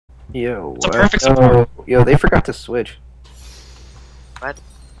Yo, It's a perfect support. Yo, they forgot to switch. What?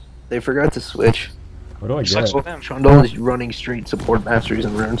 They forgot to switch. What do I Sucks get? with them. Trundle is running straight support masteries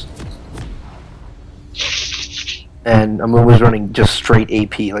and runes. And Amumu's running just straight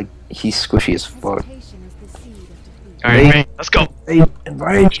AP, like he's squishy as fuck. Alright, right, let's go. Hey,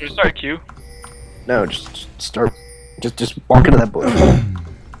 invite. Should we start Q? No, just start. Just walk into that bush.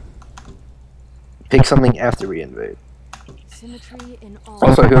 Pick something after we invade.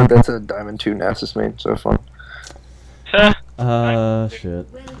 Also, I heard that's a Diamond 2 Nasus main, so fun. Shit.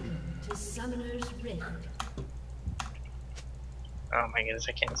 Oh my goodness,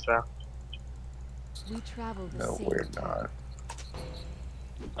 I can't spell. No, we're not.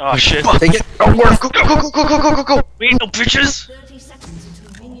 Oh shit. Take it! Oh, we're Go! We ain't no bitches!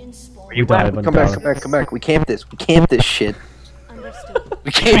 Where you died, at? but Come back, come back. We camped this. We camped this shit. We Did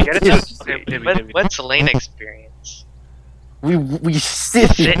we camped get it? this. What's the lane experience? We sit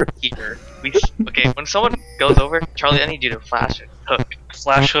Sit here. here. Okay, when someone goes over, Charlie, I need you to flash it. Hook.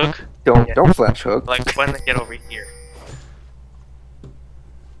 Flash hook. Don't flash hook. Like when they get over here.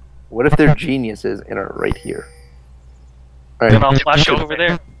 What if they're geniuses and are right here? Then I'll Alright, flash hook over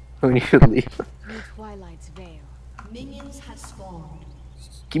there. we should leave. Twilight's veil. Minions have spawned.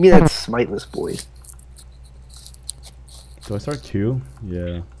 Give me that smiteless boy. Do I start Q?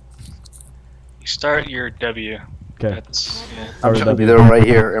 Yeah. You start your W. Okay. That's yeah. I'm Alright, trying to be W. there right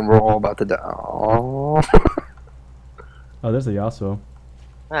here, and we're all about to die. Aww. Oh, there's the Yasuo.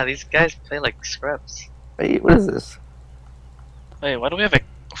 Wow, these guys play like scrubs. Hey, what is this? Wait, why do we have a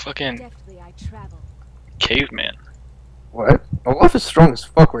fucking Deftly I travel. caveman? What? Olaf is strong as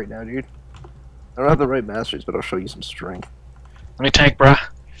fuck right now, dude. I don't have the right masters, but I'll show you some strength. Let me tank, bruh.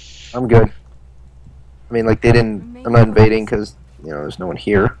 I'm good. I mean, like, they didn't... I'm not invading because, you know, there's no one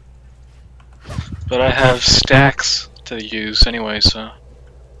here. But I have stacks to use anyway, so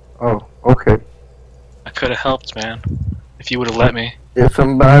Oh, okay. I could have helped, man. If you would have let me. If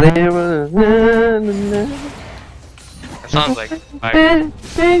somebody was... That sounds like fire.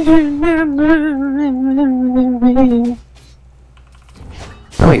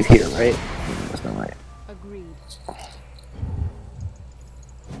 Oh, he's here, right? That's not right. Agreed.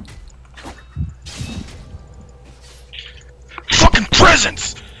 Fucking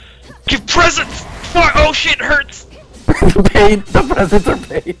presents! Give presents! Fuck! Oh shit, it hurts! Paid. The presents are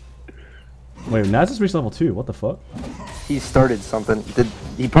paid. Wait, Nasus reached level 2. What the fuck? He started something.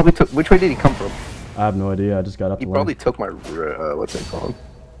 He probably took... Which way did he come from? I have no idea. I just got up He to probably lane. took my... what's it called?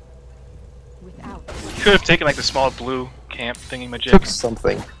 Without. Could have taken like the small blue camp thingy majig. Took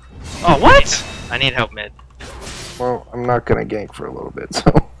something. Oh, what? I need help mid. Well, I'm not gonna gank for a little bit,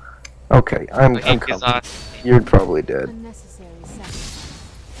 so... Okay, I'm The gank is coming. awesome. You're probably dead. Unnecessary sacrifice.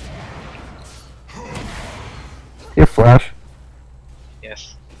 You have flash?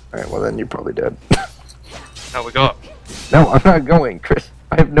 Yes. Alright, well then you're probably dead. Oh, we go up. No, I'm not going, Chris.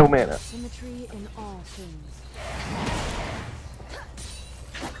 I have no mana. Symmetry in all things.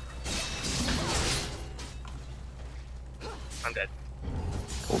 I'm dead.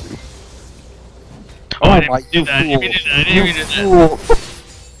 Kobe. Oh, I my- didn't do that. you You did that. I didn't You even do that. fool.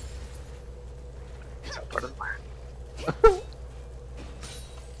 It's all part of the plan.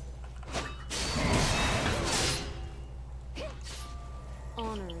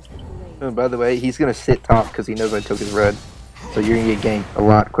 Honor is the blade. And by the way, he's gonna sit top because he knows I took his red. So you're gonna get ganked a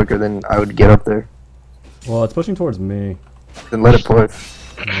lot quicker than I would get up there. Well, it's pushing towards me. Then let it push.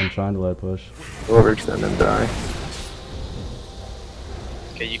 I'm trying to let it push. Overextend and die.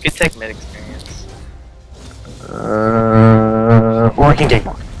 Okay, you could take mid experience. Or I can gank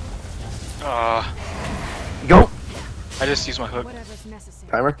more. Go! I just used my hook. Whatever's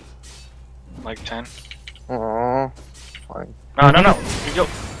necessary. Timer? Like 10. Aww. Fine. No. You go.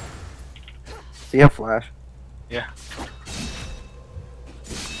 So you have flash. Yeah.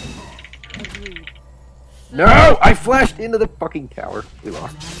 Agreed. No! I flashed into the fucking tower. We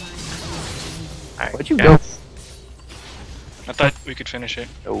lost. Alright, Where'd you guys. I thought we could finish it.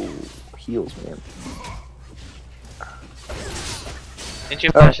 Oh, heals, man. Didn't you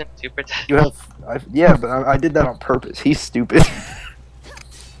flash in super tech? You have... yeah, but I did that on purpose. He's stupid.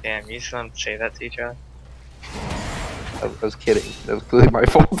 Damn, you just don't say that to each other. I was kidding. That was clearly my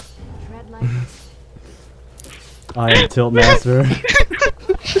fault. Tread lightly. I am Tilt Master.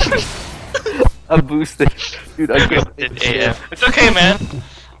 I'm boosted. Dude, I can't Boosted AF. It's okay, man.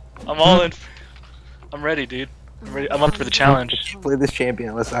 I'm all in. I'm ready, dude. I'm ready. I'm up for the challenge. play this champion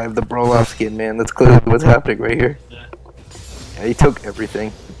unless I have the Broloff skin, man. That's clearly what's happening right here. Yeah. Yeah, he took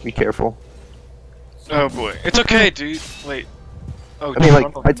everything. Be careful. Oh boy. It's okay, dude. Wait. Oh, I mean, like,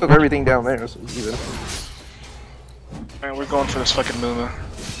 Trundle. I took everything down there, so it's even. Man, we're going for this fucking Mumu.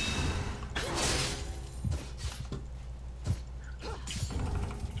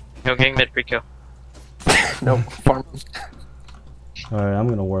 No, getting mid pre-kill. No, farm. Alright, I'm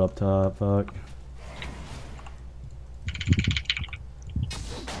gonna ward up top. Fuck.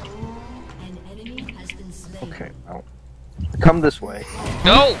 Okay, well. Come this way.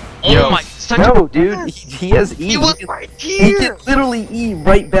 No! Oh Yo. my, such No, dude, he has E. He was right He here! can literally E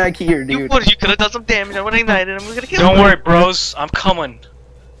right back here, You dude. could have done some damage. I would have ignited him. We're gonna kill Don't him. worry, bros. I'm coming.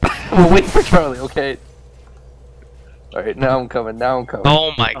 We'll wait for Charlie, okay? Alright, now I'm coming, now I'm coming.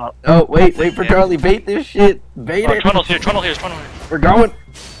 Oh my. Oh, wait for Charlie. Bait this shit. Bait Oh, it. Trundle's here. Trundle here. Trundle here. We're going.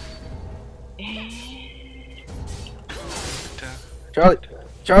 Charlie.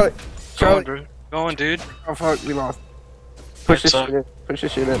 Going, Charlie. dude. Going, dude. Oh, fuck, we lost. Push this Suck. shit in. Push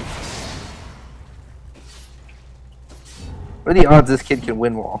this shit in. What are the odds this kid can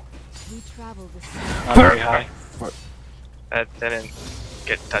win wall? We travel the sea. Not very high. That didn't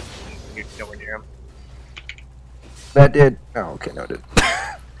get touched. You're nowhere near him. That did. Oh, okay, no, it did.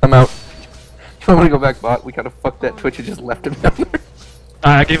 I'm out. You want me to go back bot? We gotta fuck that Twitch and just left him down there.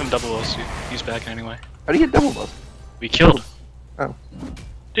 I gave him double us. He's back anyway. How do you get double buff? We killed. Oh.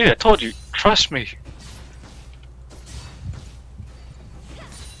 Dude, I told you. Trust me.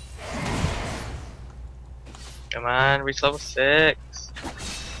 Come on, reach level 6.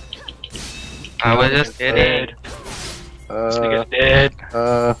 I was just kidding. This nigga's dead.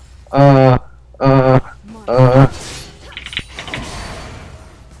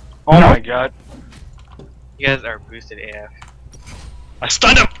 Oh my god. You guys are boosted AF. I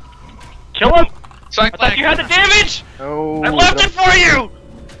stunned him! Kill him! Strike I thought you had the damage! No. I left it for you!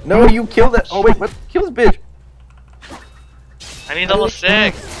 No, you killed that. Oh, wait, what? Kill this bitch. I need level 6.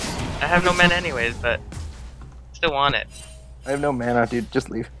 I have no men anyways, but still want it. I have no mana, dude. Just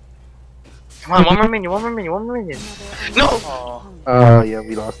leave. Come on, one more minion, one more minion, one more minion. No! Oh. Yeah,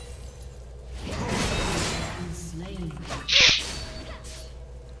 we lost.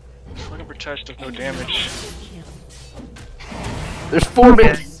 Looking for touch does no damage. There's 4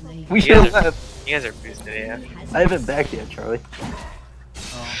 minutes. We You should guys have are- left. You guys are boosted AF. I haven't back yet, Charlie.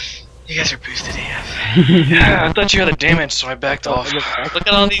 You guys are boosted AF. Yeah, I thought you had the damage, so I backed off. Look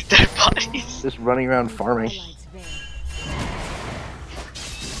at all these dead bodies. Just running around farming. Lights there.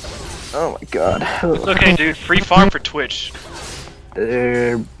 Oh my god. It's okay, dude. Free farm for Twitch.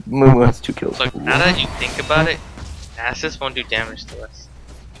 Mumu has 2 kills. Look, now that you think about it, Nasus won't do damage to us.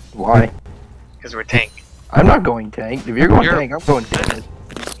 Why? Because we're tank. I'm not going tank. If you're going You're- tank, I'm going damage.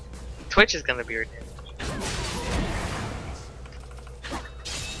 Twitch is gonna be our damage.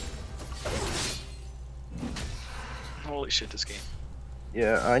 Holy shit, this game.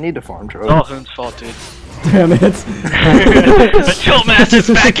 Yeah, I need to farm, It's Charlie. all Hoon's fault, dude. Damn it. The Tilt Master's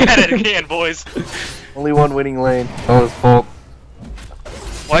back at it again, boys. Only one winning lane. Oh, his fault.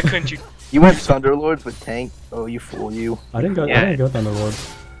 Why couldn't you? You went Thunderlords with tank. Oh, you fool, you. I didn't go. Yeah. I didn't go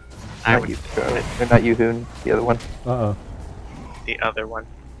Thunderlord. I Not would you, Charlie. Or not you, Hoon. The other one. Uh oh. the other one.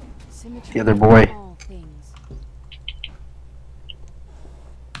 Symmetry The other in boy. all things.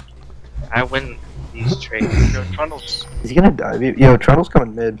 I win these trades. Yo, Trundle's. Is he gonna die? Yo, Trundle's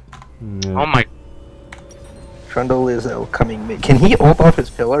coming mid. Yeah. Oh my. Trundle is coming mid. Can he ult off his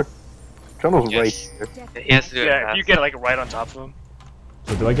pillar? Trundle's Yes. right here. He has to do it Yeah, if fast. you get like right on top of him.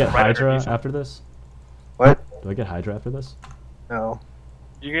 So do I get Right Hydra underneath him. after this? What? Do I get Hydra after this? No.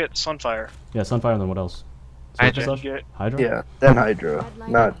 You get Sunfire. Yeah, Sunfire and then what else? Hydra. Stuff? You get Hydra? Yeah, then Hydra.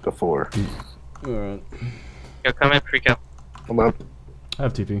 Not before. Alright. Yo, come in, pre-kill. Hold up. I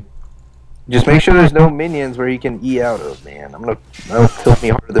have TP. Just make sure there's no minions where he can E out of, man. That'll kill me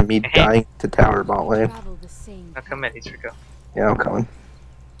harder than me dying to tower bot lane. Travel the same. Now come in, he's pre-kill. Yeah, I'm coming.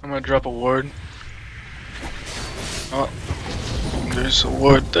 I'm gonna drop a ward. Oh, there's a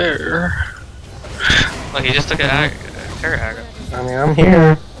ward there. Look, he just took a terror aggro. I mean, I'm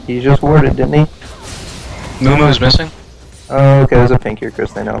here. He just warded, didn't he? Mumu's missing. Oh, okay, there's a pink here,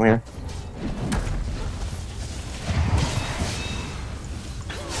 Chris. I know I'm here.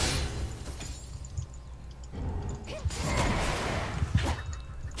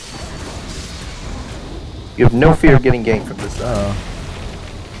 You have no fear of getting ganked from this side. Uh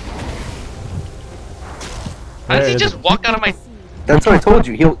How does he Hey, just walk out of my... That's what I told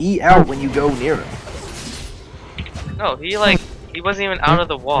you. He'll E out when you go near him. No, he wasn't even out of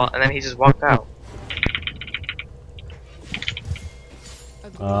the wall, and then he just walked out.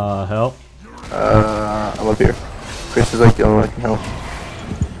 help. I'm up here. Chris is like the only one that can help.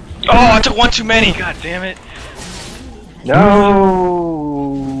 Oh, I took one too many. God damn it.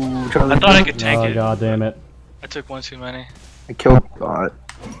 No, Charlie. I thought I could tank Oh it. god damn it. I took one too many. I killed bot.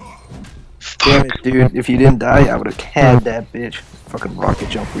 Damn it, dude. If you didn't die, I would have had that bitch. Fucking rocket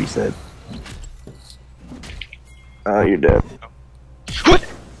jump reset. Oh, you're dead. What?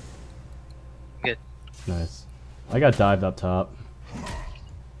 Nice. I got dived up top.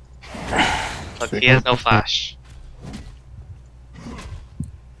 Look, he has no flash.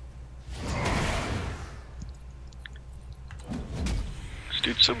 This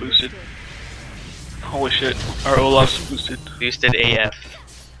dude's so boosted. Holy shit. Our Olaf's boosted. Boosted AF.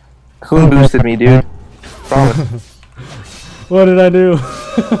 Who boosted me, dude? Promise. What did I do?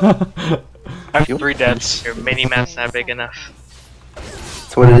 I have 3 deaths. Your mini map's not big enough.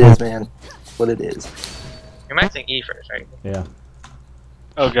 That's what it is, man. That's what it is. You're maxing E first, right? Yeah.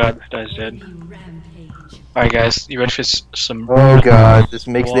 Oh god, this guy's dead. Alright guys, you ready for some... Oh god, this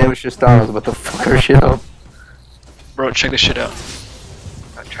makes damage to Stars about to fuck our shit up. Bro, check this shit out.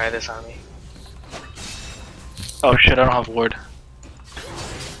 I'll try this on me. Oh shit, I don't have ward.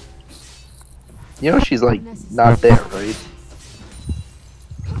 You know she's like not there, right?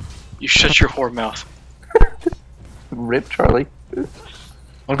 You shut your whore mouth. Rip Charlie.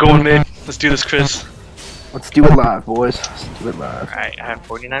 I'm going mid. Let's do this, Chris. Let's do it live, boys. Let's do it live. Alright, I have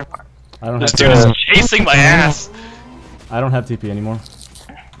 49 farm. I don't This have dude is chasing my ass. I don't have TP anymore.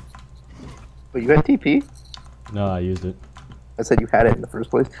 But you had TP? No, I used it. I said you had it in the first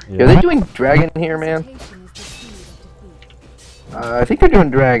place. Yeah. Are they doing dragon here, man? Hesitation is the seed of defeat. I think they're doing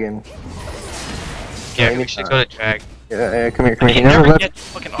dragon. Yeah, we should go to drag. Yeah, come here, come here. He He never never left. gets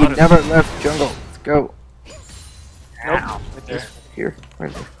fucking He auto. never left jungle. Let's go. Nope. Right there. Here.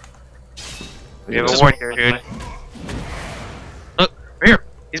 Where's it? We have a ward here, dude. Look, right here.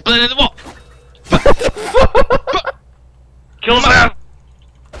 He's blending the wall. Kill him out.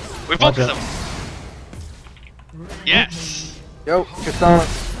 We Watch focus out. him. Yes. Yo, Tristana.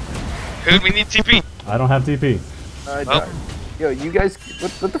 Dude, we need TP. I don't have TP. I Well. died. Yo, you guys,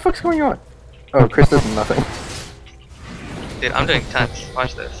 what the fuck's going on? Oh, Chris does nothing. Dude, I'm doing tons.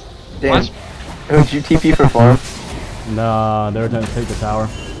 Watch this. Damn. Watch. Oh, did you TP for farm? Nah, they're gonna take the tower.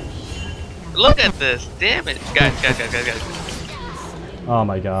 Look at this. Damn it. Guys. Oh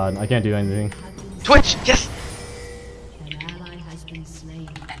my god, I can't do anything. Twitch. Yes. An ally has been slain.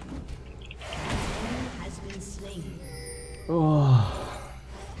 Has been slain. Oh.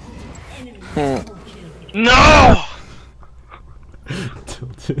 No!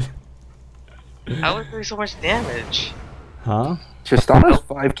 Tilted. How was doing so much damage? Huh? Tristana's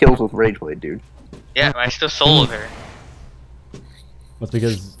 5 kills with Rageblade, dude. Yeah, I still soloed her. That's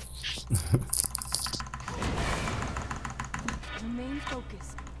because Remain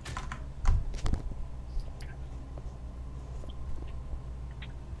focused.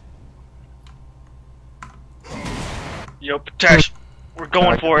 Yo, Tash, we're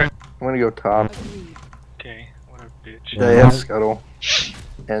going for it. I'm gonna go top. Agreed. Okay, what a bitch. They have Scuttle.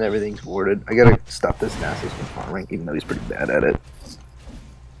 And everything's warded. I gotta stop this Nasus from farming, even though he's pretty bad at it.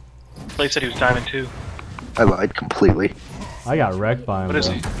 Blade said he was diving too. I lied completely. I got wrecked by him. What is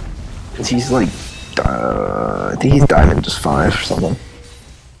bro. he? 'Cause he's like, I think he's diamond just 5 or something.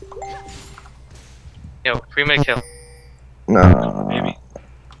 Yo, free mid kill. No. Maybe.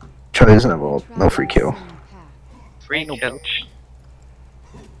 Charlie doesn't have ult. No free kill. Free No kill. bitch.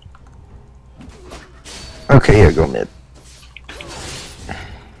 Okay, yeah, go mid.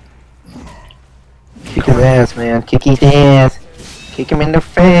 Kick his ass, man. Kick his ass. Kick him in the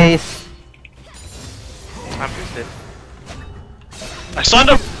face. I'm boosted. I stunned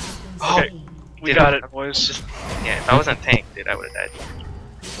him! Oh, Okay, we Dude, got I'm- it, boys. Just, yeah, if I wasn't tanked, dude, I would have died.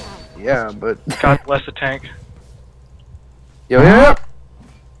 Yeah, but. God bless the tank. Yo, yeah.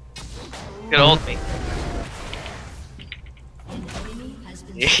 Good old me.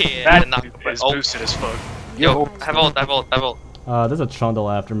 Yeah, That knock dude but is oh, boosted as fuck. yo, I have ult. There's a Trundle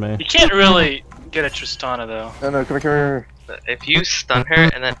after me. You can't really get a Tristana though. No, come here. But if you stun her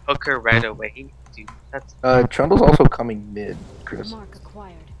and then hook her right away, dude, that's Trundle's also coming mid, Chris. Mark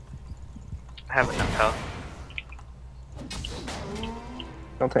acquired. I have enough health.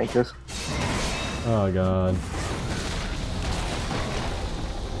 Don't tank this. Oh god.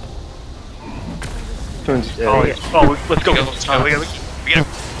 Let's Let's go. We got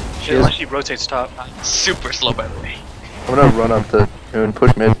him. Shit, unless she rotates top. Super slow, by the way. I'm gonna run up to and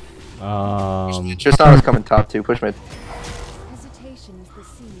push mid. Tristana's coming top too. Push mid. Hesitation is the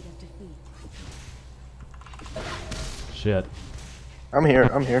seed of defeat. Shit. I'm here.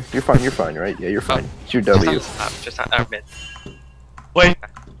 You're fine, right? Yeah, you're fine. It's your W. Just on mid. Wait,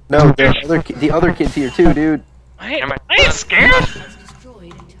 No, the other kid's here too, dude. I ain't, Never mind. I ain't scared. Has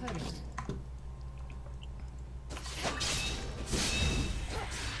destroyed a turret.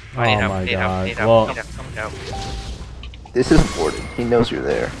 Oh my god. Need Well, help. This is important. He knows you're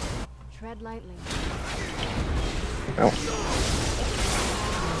there. Tread lightly. Oh.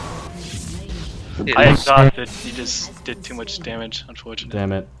 Dude, I exhausted. He just did too much damage, unfortunately.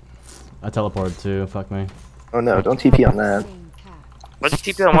 damn it. I teleported too. Fuck me. Oh no, don't TP on that. Same path. Let's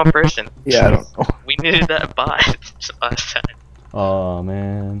TP on one person. Yeah, I don't know. We needed that bot last time. Oh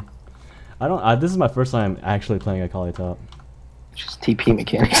man. I don't. This is my first time actually playing Akali top. Just TP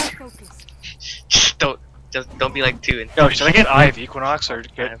mechanics. Focus. Just don't be like 2 and Yo, should I get Eye of Equinox or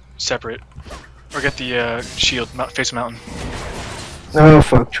get separate? Or get the shield, face mountain? No,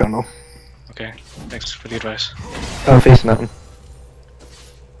 fuck Trundle. Okay, thanks for the advice. Oh, face mountain.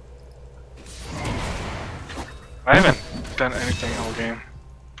 I haven't done anything all game.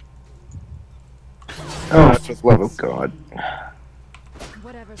 Oh, for the love of God.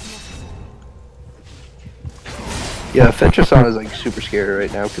 Whatever's necessary. Yeah, Fetrasana is like super scary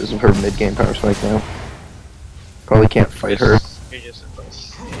right now because of her mid-game power spike now. Probably can't fight her. You're just a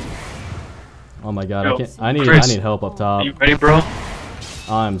puss. Oh my god. Yo, I can't. I Chris. need help up Are top. you ready, bro?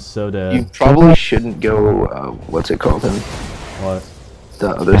 I'm so You dead. probably shouldn't go, what's it called, him? What? The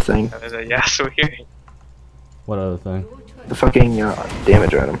other thing. Yeah, so here. What other thing? The fucking,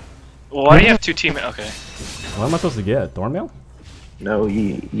 damage item. Well, why do you have 2 teammates? Okay. What am I supposed to get? Thornmail? No,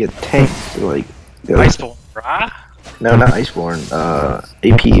 you get tanked, so, like... the other- Iceborne, brah? No, not Iceborne,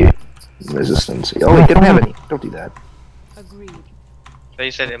 AP resistance. Oh wait, they don't have any. Don't do that. Agreed. So you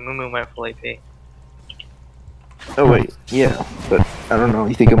said Mumu went full AP. Oh wait, yeah, but I don't know.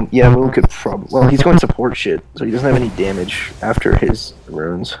 You think yeah, Moon could probably. Well, he's going support shit, so he doesn't have any damage after his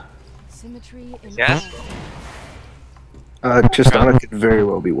runes. Symmetry in Yes? Tristana could very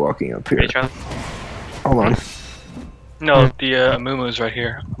well be walking up here. Ready, Charlie? Hold on, No, the Amumu's right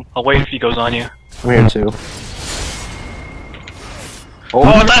here. I'll wait if he goes on you. I'm here too. Oh,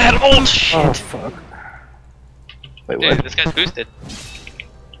 that had ult! Oh fuck. Wait, Dude, what? this guy's boosted.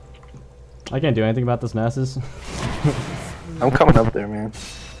 I can't do anything about this Nasus. I'm coming up there, man.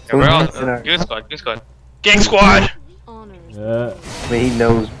 Yeah, we're all In our- good squad, good squad. Gang squad! honors. Yeah. I mean, he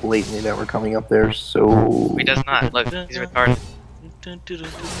knows blatantly that we're coming up there, so He does not. Look, he's retarded.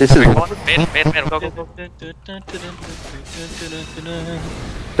 this is. Man, go, go, go.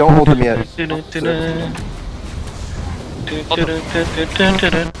 Don't hold him yet. I'm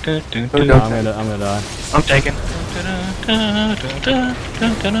gonna die. I'm taking.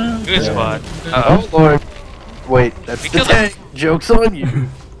 Good squad. Oh Uh-oh. lord. Wait, that's We the killed him. tank. Joke's on you.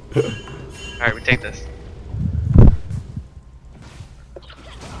 Alright, we take this.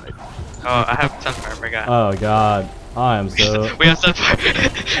 Oh, I have Sunfire, I forgot. Oh god. I am so. We have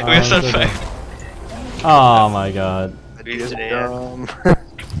Sunfire. We have so Sunfire. Oh my god. Ideas Boosted dumb.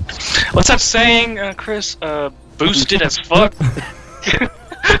 What's that saying, Chris? Boosted as fuck?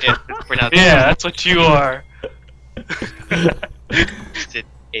 Yeah, we're not Yeah, that's what you are. boosted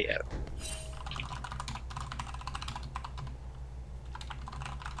AF.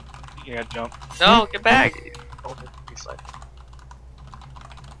 You gotta jump. No, get back! Oh, he's like,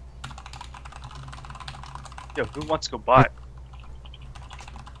 Yo, who wants to go bot?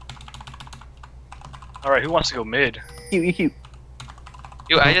 Alright, who wants to go mid? You.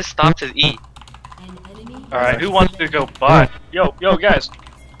 Yo, I just stopped his E. An enemy. Alright, who wants to go bot? Yo, guys!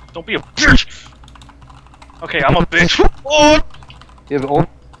 Don't be a bitch! Okay, I'm a bitch. Oh! You have ult?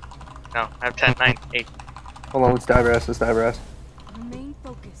 No, I have 10, 9, 8. Hold on, let's dive rest. Remain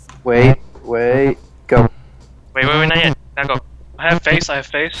focused. Wait, go. Wait, not yet. Now go. I have face.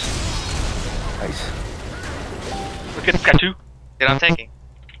 Nice. Look at tattoo. Dude, I'm tanking.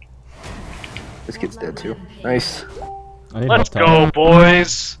 This kid's dead too. Nice. I need Let's help go, top.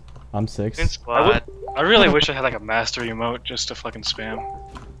 boys! I'm Good 6. squad. I really wish I had like a master emote just to fucking spam.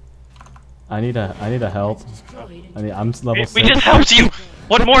 I need a help. I'm level 6. We just helped you!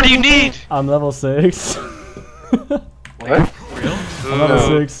 What more do you need? I'm level 6. What? Real? I'm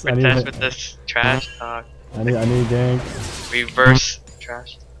level Ooh, 6. we're test with this trash talk. I need gank. Reverse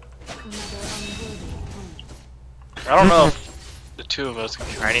trash. Another unworthy opponent. I don't know if the two of us can.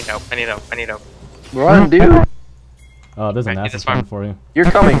 I need help. Run, dude. Oh, there's a Alright, Nasus this coming farm. for you.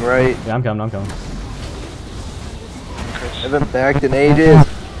 You're coming, right? Yeah, I'm coming. I haven't backed in ages.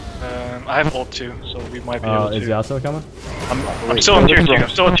 I have ult too, so we might be able to. Is Yasuo coming? I'm still in tier 2. I'm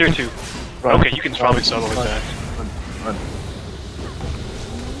still in tier 2. Run. Okay, you can probably solo with Run. that. Run.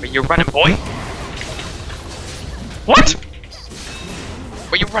 But you're running, boy. What?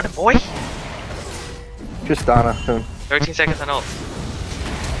 But you're running, boy. Tristana. Soon. 13 seconds on ult.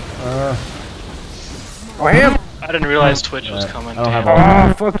 Oh, him! I didn't realize Twitch was coming. I don't have Damn.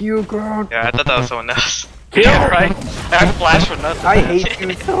 Oh, fuck you, crowd. Yeah, I thought that was someone else. Yeah, right? I flash for nothing. I hate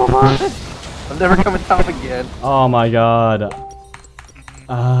you so much. I'm never coming top again. Oh my god.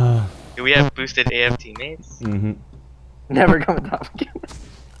 Do we have boosted AF teammates? Mhm. Never coming top again.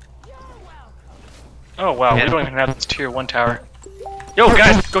 Oh wow, Yeah. we don't even have this tier 1 tower. Yo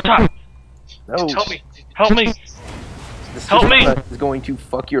guys, go top! No. Help me! Help me! This Help me! is going to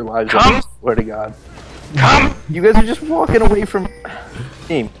fuck your lives Come! up. I swear to God. Come! You guys are just walking away from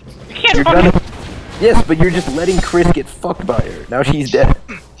team. You can't You're fucking. gonna. Yes, but you're just letting Chris get fucked by her. Now she's dead.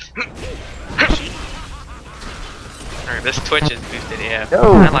 Alright, this Twitch is boosted, yeah.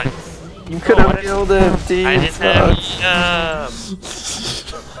 No. I like You could have killed him, team. I didn't have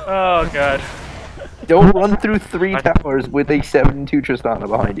Oh god. Don't run through 3 towers with a 7-2 Tristana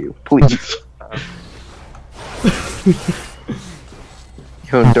behind you, please.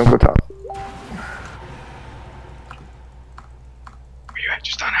 Yo, don't go top. Where you at,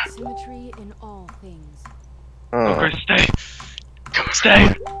 Justana? Symmetry in all things. Oh, Oh. Chris, stay. Come on,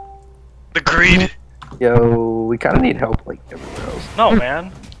 stay. The greed. Yo, we kind of need help like everywhere else. No,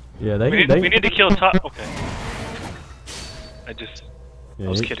 man. Yeah, We they need to kill top. Okay. I yeah,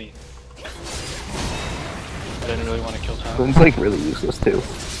 was he- kidding. I didn't really want to kill top. Boom's like really useless too.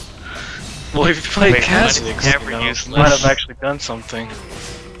 Well, if you played Wait, Kha'Zix, never you know, useless. might have actually done something.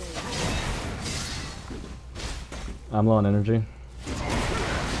 I'm low on energy.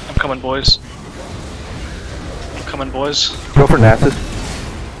 I'm coming, boys. I'm coming, boys. Go for Nasus.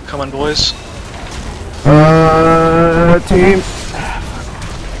 Coming, boys. Team.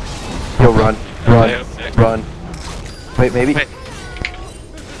 Yo, run, run, Okay, okay. run. Wait, maybe. Wait.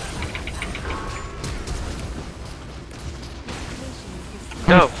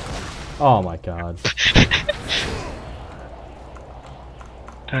 Go! Oh my god.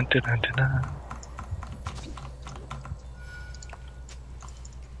 Dun, dun, dun, dun, dun.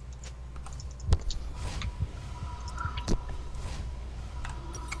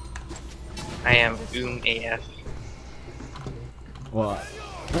 I am AF. Well,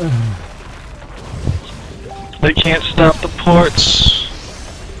 They can't stop the ports.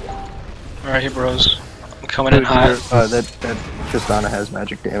 Alright, here, bros. I'm coming in hot. That Tristana has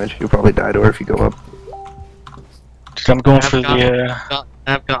magic damage. You'll probably die to her if you go up. I'm going for I've got the. it.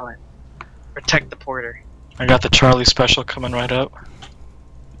 I've got it. Protect the porter. I got the Charlie special coming right up.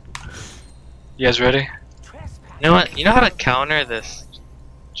 You guys ready? You know what? You know how to counter this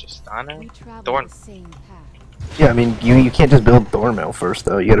Justana? We travel Thorn. the same path. Yeah, I mean, you can't just build Thornmail first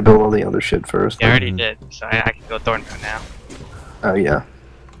though. You gotta build all the other shit first. Yeah, I already Mhm. did, so I can go Thornbow now. Oh yeah.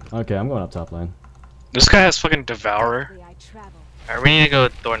 okay, I'm going up top lane. This guy has fucking Devourer. Where I travel. Alright, we need to go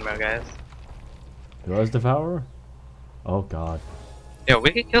with Thornbow, guys. Who has Devourer? Oh god. Yo,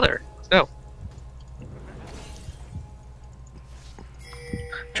 we can kill her. Let's go.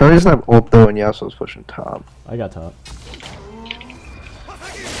 Charlie doesn't have ult though, and Yasuo's pushing top. I got top.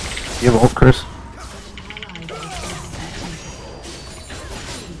 You have ult, Chris?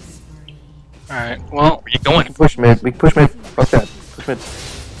 Alright, well, Where you going? Push mid. We can push mid. Fuck that. Push mid.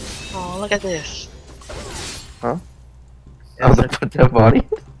 Oh, look at this. Huh? Yeah, Oh, the put that body.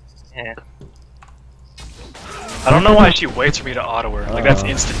 yeah. I don't know why she waits for me to auto her. Like, that's Uh.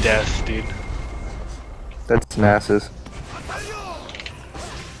 instant death, dude. That's Nasus.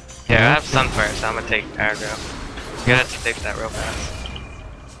 Yeah, I have Sunfire, so I'm gonna take aggro. You gotta take that real fast.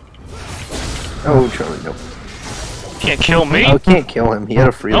 Oh, Charlie, no. Can't kill me! Oh, can't kill him. He had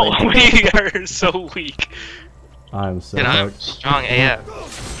a free No, lane. we are so weak. I'm so Dude, I'm fucked. strong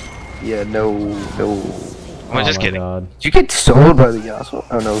AF. Yeah, no. I'm just my kidding. God. Did you get soloed by the Yasuo?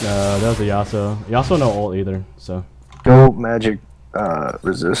 Oh no. No, that was a Yasuo. Yasuo no ult either, so Go magic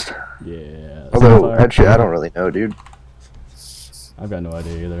resist. yeah. Although, Sunfire. actually, I don't really know, dude. I've got no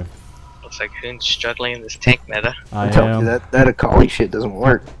idea either. Looks like Hoon's struggling in this tank meta. I I'm telling you, am. that Akali shit doesn't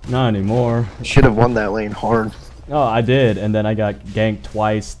work. Not anymore. Should have won that lane hard. Oh, I did, and then I got ganked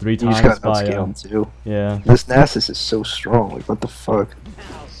twice, 3 You times just got by outscaled too. yeah. This Nasus is so strong. Like, what the fuck?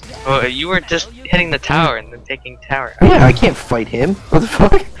 Oh, you were just hitting the tower and then taking tower. Yeah, I can't fight him. What the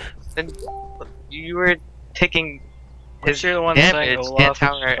fuck? Then you were taking his You're the one saying damage Olaf and is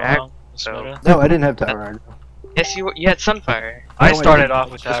tower strong, so- meta. No, I didn't have tower aggro. Yes, you had Sunfire. I No, started didn't.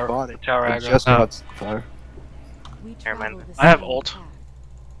 off with Just tower, bought it. tower I aggro. just Oh. bought fire. We Never mind. travel the I have same ult.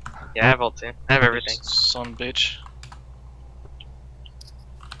 path. Yeah, I have ult too. I have everything. Son bitch.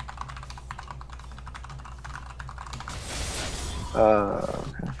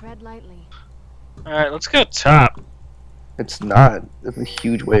 Tread lightly. Alright, let's go top. It's not. It's a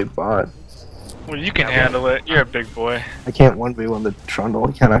huge wave bot. Well, you can handle it. You're a big boy. I can't 1v1 the Trundle.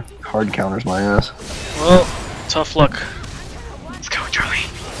 He kind of hard counters my ass. Well, tough luck. Let's go, Charlie.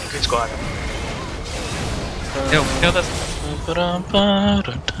 Good squad. Yo, kill this.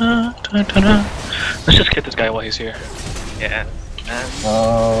 Let's just get this guy while he's here. Yeah.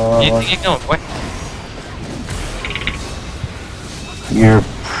 You keep going, boy. You're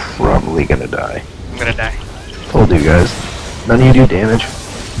probably gonna die. I'm gonna die. Told you guys. None of you do damage.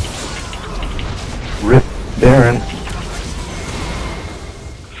 Rip Baron.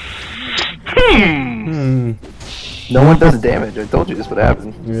 Hmm. No one does damage. I told you this would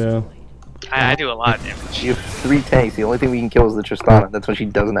happen. Yeah. I do a lot of damage. You have 3 tanks. The only thing we can kill is the Tristana. That's when she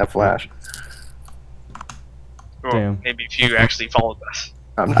doesn't have flash. Or Damn. maybe if you actually followed us.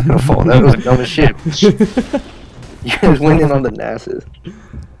 I'm not gonna fall. That was dumb as shit. You guys went in on the Nassus.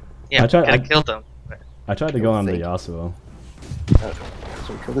 Yeah, I I killed them. I tried to go on the Yasuo.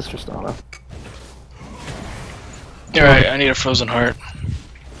 So we kill this Tristana. Alright, I need a frozen heart.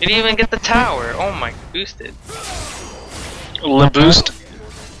 You didn't even get the tower. Oh my, boosted. Limp boost.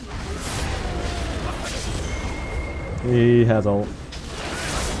 He has ult.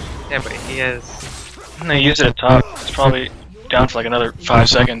 Yeah, but he has. I'm gonna use it at top. It's probably down for like another 5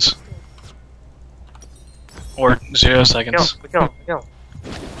 seconds. Or 0 Kill, seconds. we kill him, we kill him.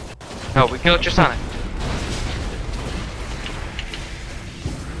 No, we killed Tristana.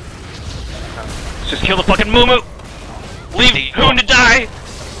 Just kill the fucking Mumu! Leave Hoon to die!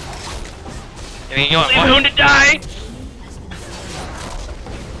 Leave Leave Hoon to die!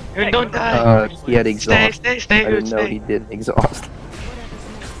 Hoon, don't die! He had exhaust. Stay, I didn't know he did exhaust.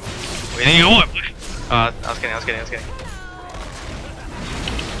 Wait, you what? I was kidding.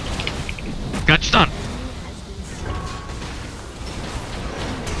 Got you done.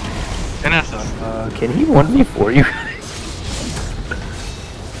 Nasus. Can he 1v4 you?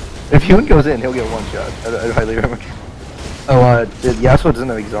 If Hyun goes in, he'll get 1 shot. I highly recommend. Oh, Yasuo doesn't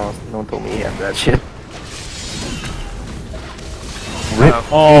have exhaust. No one told me he had that shit. Rip.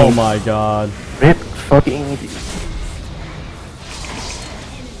 Oh my god. Rip fucking.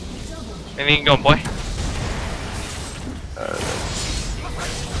 Where you going, boy?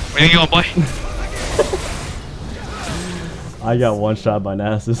 Where you going, boy? I got 1 shot by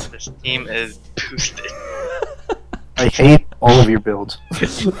Nasus. This team is boosted. I hate all of your builds.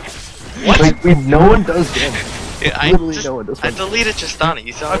 What? Like, no one does damage. Yeah, Literally no one does I damage. deleted Tristana,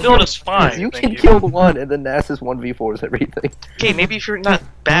 you saw My me? build is fine. You thank can kill the one, and then Nasus 1v4s everything. Okay, maybe if you're not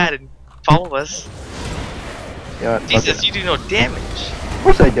bad and follow us. Yeah, fuck Jesus, it. you do no damage. Of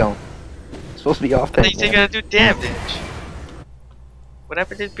course I don't. It's supposed to be off Then tank. you say you gotta do damage.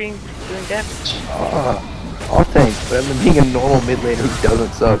 Whatever did being doing damage. Off tank, but I'm being a normal mid laner who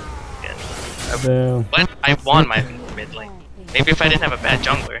doesn't suck. Damn. But I won my mid lane. Maybe if I didn't have a bad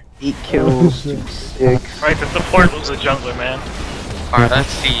jungler. 8 kills, shit. 6. Right, the support was a jungler, man. Alright, let's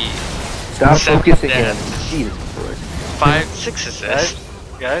see. Stop 7 focusing on deaths. Jesus Christ. 5, 6 assists.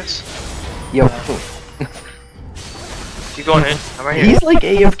 Guys? Yo, Keep going in. I'm right here. he's like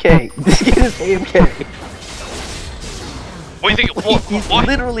AFK. This kid is AFK. What do you think? He's What?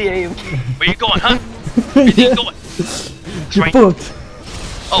 literally AFK. Where you going, huh? Where you Yeah. going? You're Right. booked.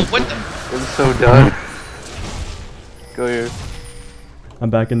 Oh, what the? I'm so done. Go here. I'm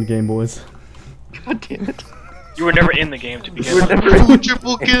back in the game, boys. God damn it. You were never in the game to begin We're with. never in Oh,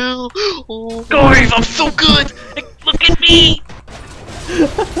 triple kill! Oh. Guys, I'm so good! Look at me!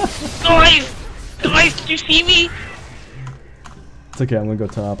 Guys! Guys, did you see me? It's okay, I'm gonna go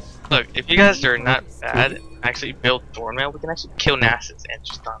top. Look, if you guys are not bad, actually build Thornmail, we can actually kill Nasus and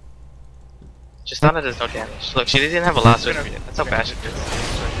Tristana. Tristana does no damage. Look, she didn't have a last switch. That's how bad she is.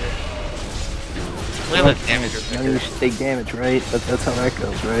 Look at the damage Now real you quick. should take damage, right? That's how that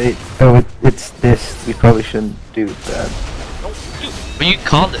goes, right? Oh, it's this. We probably shouldn't do that. But you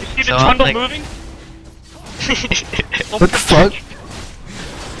called it. See the So, trundle like, moving? What the fuck?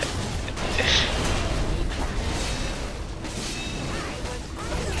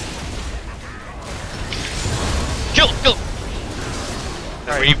 Kill!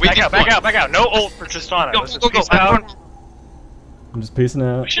 Alright, back out. No ult for Tristana. Go, Let's go, just go, peace out. go. I'm just piecing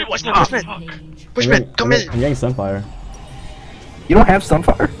out. We should Push watch mid, top. push mid. Fuck. Push I'm mid, getting- come I'm in. getting- I'm getting Sunfire. You don't have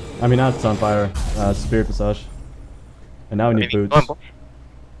Sunfire? I mean, not Sunfire, Spirit Visage. And now we need Maybe. boots. Go on,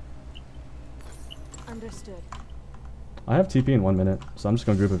 Understood. I have TP in 1 minute, so I'm just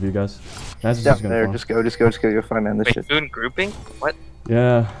gonna group with you guys. Nasus is Down just gonna there, farm. just go. You're fine, man. This Wait, shit. doing grouping? What?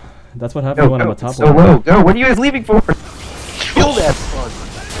 Yeah, that's what happens Go, when I'm go. a top So laner. low. Go. What are you guys leaving for? Kill that fuck.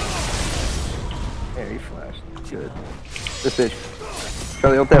 There, he flashed. Good. This bitch.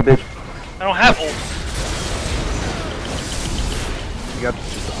 Charlie, ult that bitch. I don't have ult. You got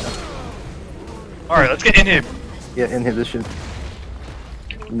Tristana. Alright, let's get in him. Yeah, inhibition.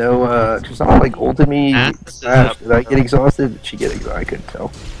 No, Tristana like ulted me. Nasus is Flash. up. Did I get exhausted? Did she get exhausted? I couldn't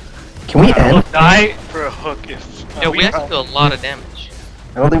tell. Can we I end? will die for a hook if. Yo, we actually do a lot of damage.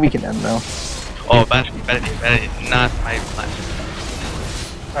 I don't think we can end now. Oh, better, not my plan.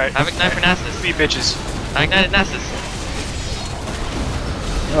 Alright, Havoc Knife for Nasus. be bitches. I ignited Nasus.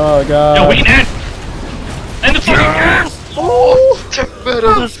 Oh god. Yo, we can end! End the fucking game! Tank meta!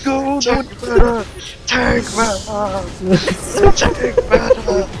 Let's go. Tank meta! Tank meta! Tank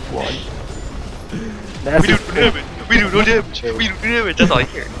meta! One. We do no damage! We do no damage! We do no damage! That's all I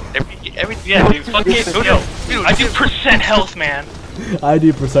hear. Every Yeah, dude. Fuck it. Yo, I do percent health, man. I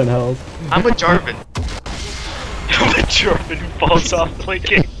do percent health. I'm a Jarvan. I'm a Jordan who falls off the late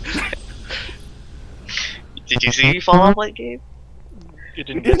game. Did you see me fall off late game? You We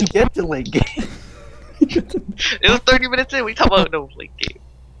didn't didn't get to late game. It was 30 minutes in. We talk about no late game.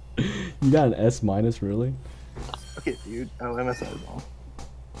 You got an S minus, really? Okay, dude. Oh, MSI is wrong.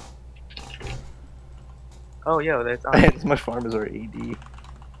 Oh, yo, that's. I had as much farm as our AD.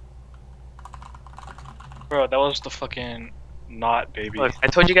 Bro, that was the fucking not, baby. Look, I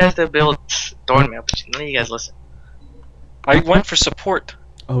told you guys to build Thornmail, but none of you guys listen. I went for support.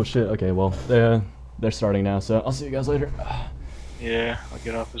 Oh shit. Okay, well they're starting now, so I'll see you guys later. Yeah, I'll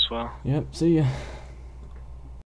get off as well. Yep. See ya.